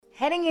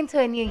Heading into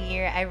a new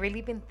year, I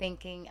really been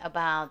thinking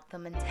about the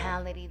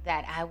mentality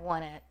that I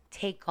want to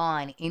take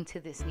on into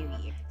this new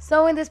year.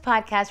 So in this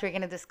podcast, we're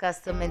going to discuss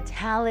the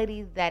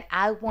mentality that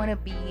I want to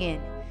be in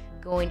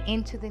going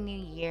into the new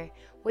year,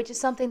 which is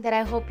something that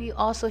I hope you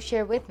also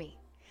share with me.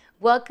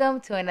 Welcome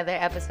to another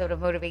episode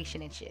of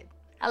Motivation and Shit.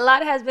 A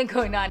lot has been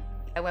going on.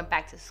 I went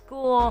back to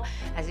school.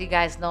 As you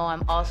guys know,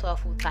 I'm also a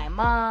full-time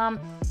mom.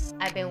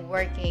 I've been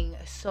working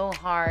so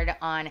hard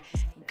on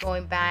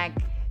going back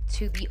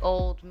to the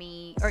old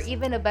me, or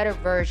even a better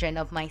version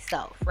of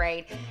myself,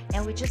 right?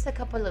 And with just a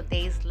couple of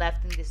days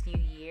left in this new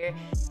year,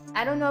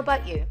 I don't know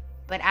about you,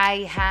 but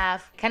I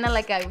have kind of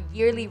like a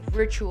yearly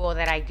ritual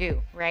that I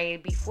do,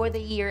 right? Before the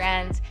year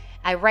ends,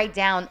 I write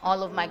down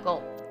all of my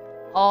goals,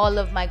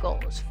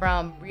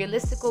 from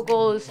realistic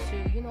goals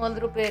to, a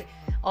little bit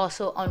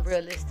also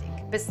unrealistic.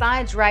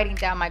 Besides writing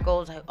down my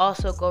goals, I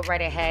also go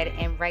right ahead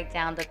and write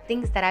down the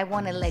things that I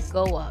want to let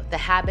go of, the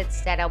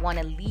habits that I want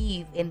to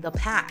leave in the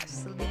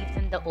past, leave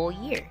in the old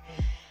year.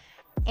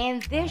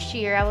 And this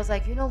year, I was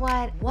like, you know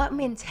what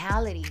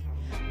mentality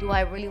do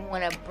I really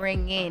want to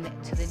bring in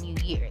to the new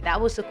year?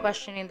 That was the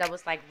questioning that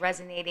was like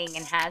resonating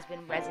and has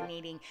been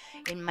resonating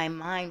in my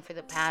mind for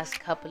the past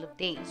couple of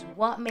days.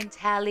 What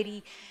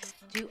mentality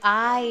do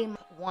I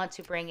want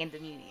to bring in the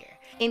new year?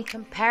 In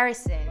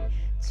comparison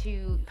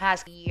to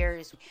past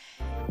years,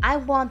 I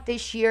want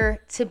this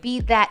year to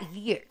be that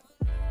year.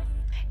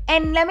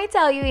 And let me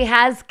tell you, it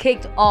has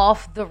kicked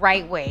off the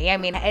right way. I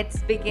mean,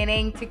 it's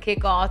beginning to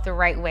kick off the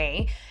right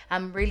way.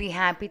 I'm really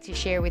happy to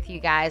share with you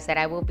guys that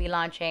I will be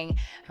launching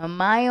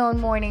my own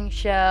morning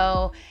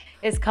show.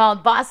 It's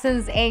called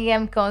Boston's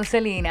AM con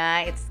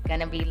Selena. It's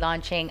going to be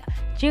launching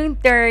June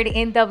 3rd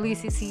in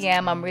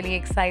WCCM. I'm really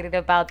excited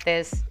about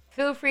this.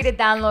 Feel free to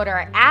download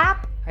our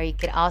app, or you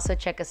can also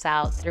check us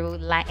out through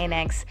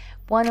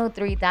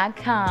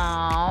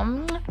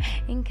Latinx103.com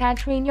and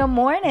catch me in your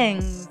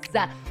mornings.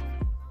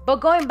 But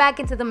going back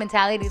into the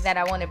mentality that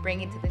I want to bring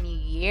into the new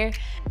year,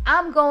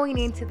 I'm going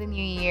into the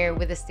new year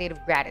with a state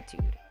of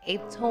gratitude, a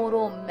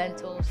total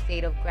mental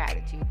state of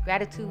gratitude.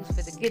 Gratitude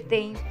for the good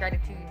things,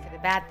 gratitude for the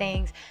bad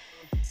things,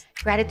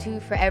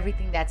 gratitude for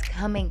everything that's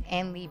coming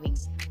and leaving,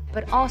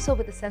 but also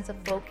with a sense of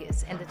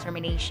focus and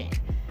determination.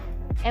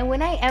 And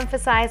when I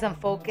emphasize on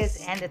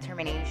focus and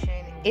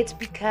determination, it's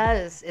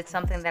because it's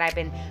something that I've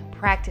been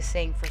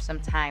practicing for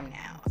some time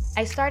now.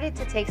 I started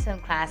to take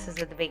some classes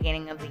at the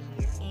beginning of the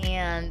year,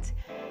 and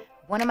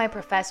one of my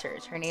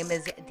professors, her name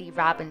is Dee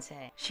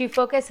Robinson. She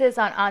focuses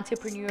on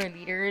entrepreneur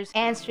leaders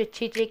and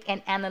strategic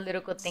and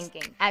analytical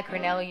thinking at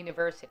Cornell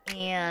University.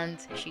 And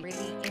she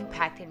really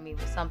impacted me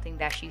with something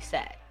that she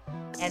said.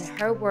 And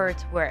her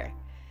words were,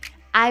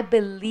 "I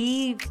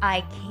believe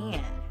I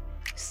can,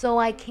 so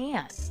I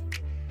can."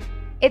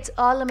 It's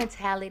all a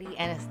mentality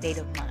and a state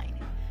of mind.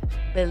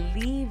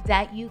 Believe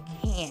that you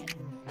can,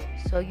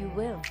 so you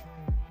will.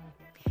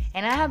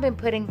 And I have been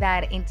putting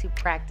that into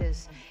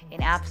practice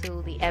in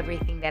absolutely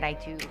everything that I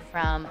do,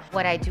 from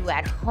what I do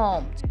at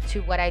home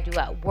to what I do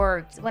at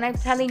work. When I'm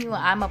telling you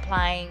I'm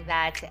applying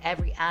that to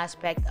every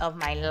aspect of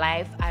my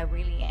life, I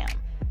really am.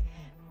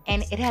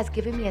 And it has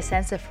given me a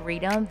sense of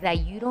freedom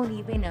that you don't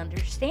even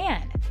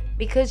understand.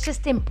 Because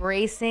just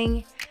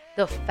embracing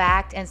the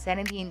fact and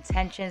setting the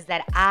intentions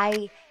that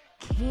I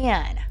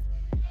can,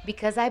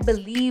 because I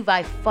believe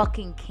I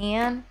fucking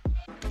can,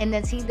 and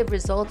then seeing the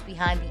results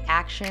behind the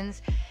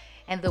actions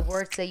and the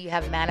words that you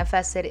have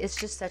manifested, it's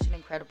just such an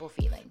incredible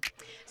feeling.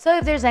 So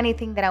if there's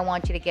anything that I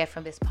want you to get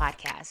from this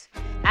podcast,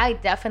 I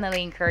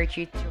definitely encourage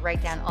you to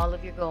write down all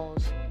of your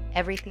goals,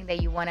 everything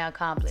that you want to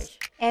accomplish.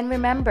 And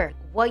remember,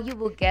 what you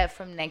will get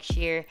from next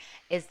year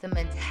is the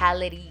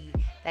mentality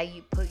that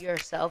you put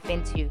yourself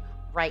into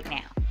right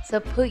now. So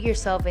put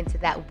yourself into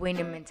that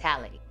winner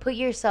mentality. Put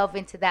yourself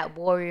into that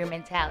warrior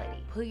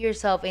mentality. Put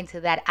yourself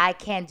into that I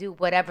can do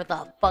whatever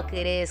the fuck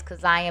it is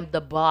because I am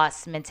the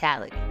boss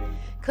mentality.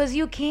 Because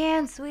you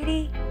can,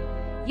 sweetie.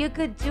 You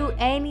could do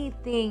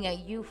anything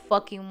you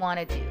fucking want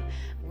to do.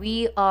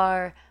 We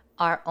are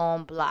our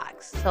own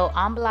blocks. So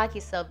unblock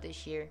yourself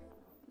this year.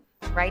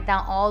 Write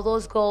down all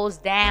those goals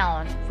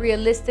down.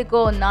 Realistic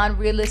goals,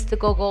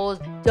 non-realistic goals.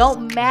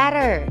 Don't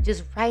matter.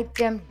 Just write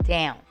them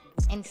down.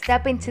 And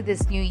step into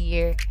this new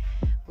year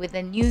with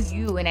a new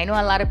you. And I know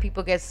a lot of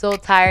people get so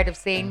tired of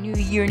saying new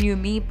year, new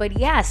me. But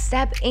yeah,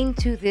 step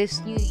into this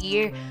new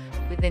year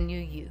with a new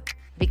you.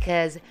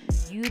 Because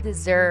you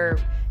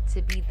deserve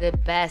to be the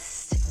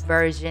best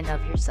version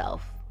of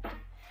yourself.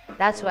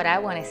 That's what I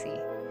want to see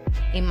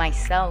in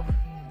myself.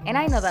 And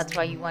I know that's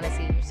what you want to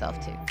see in yourself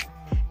too.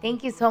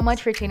 Thank you so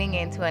much for tuning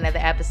in to another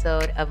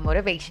episode of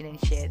Motivation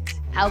and Shit.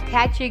 I'll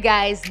catch you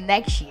guys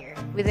next year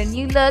with a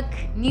new look,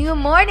 new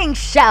morning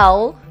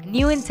show,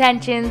 new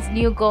intentions,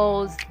 new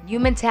goals,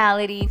 new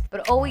mentality,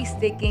 but always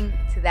sticking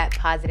to that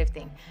positive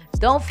thing.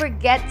 Don't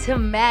forget to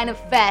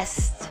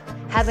manifest.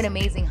 Have an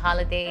amazing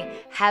holiday.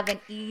 Have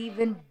an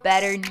even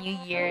better New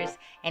Year's.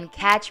 And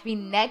catch me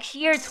next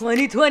year,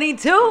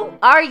 2022,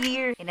 our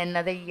year, in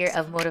another year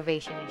of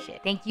motivation and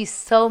shit. Thank you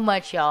so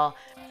much, y'all.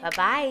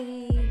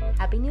 Bye-bye.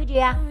 Happy New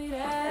Year.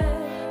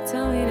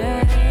 Tell me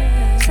that.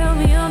 Tell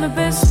me I'm the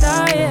best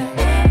I am.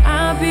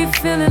 I be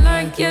feeling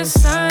like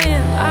yes I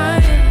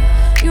am.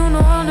 You know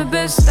I'm the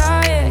best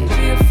I am. You'd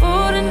be a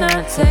fool to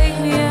not take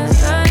me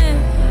as I am.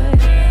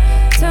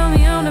 Tell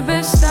me I'm the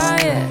best I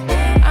am.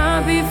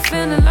 I be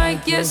feeling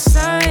like yes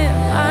I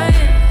am.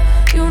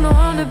 You know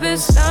I'm the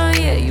best I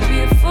am. You'd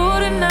be a fool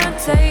to not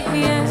take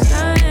me as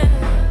I am.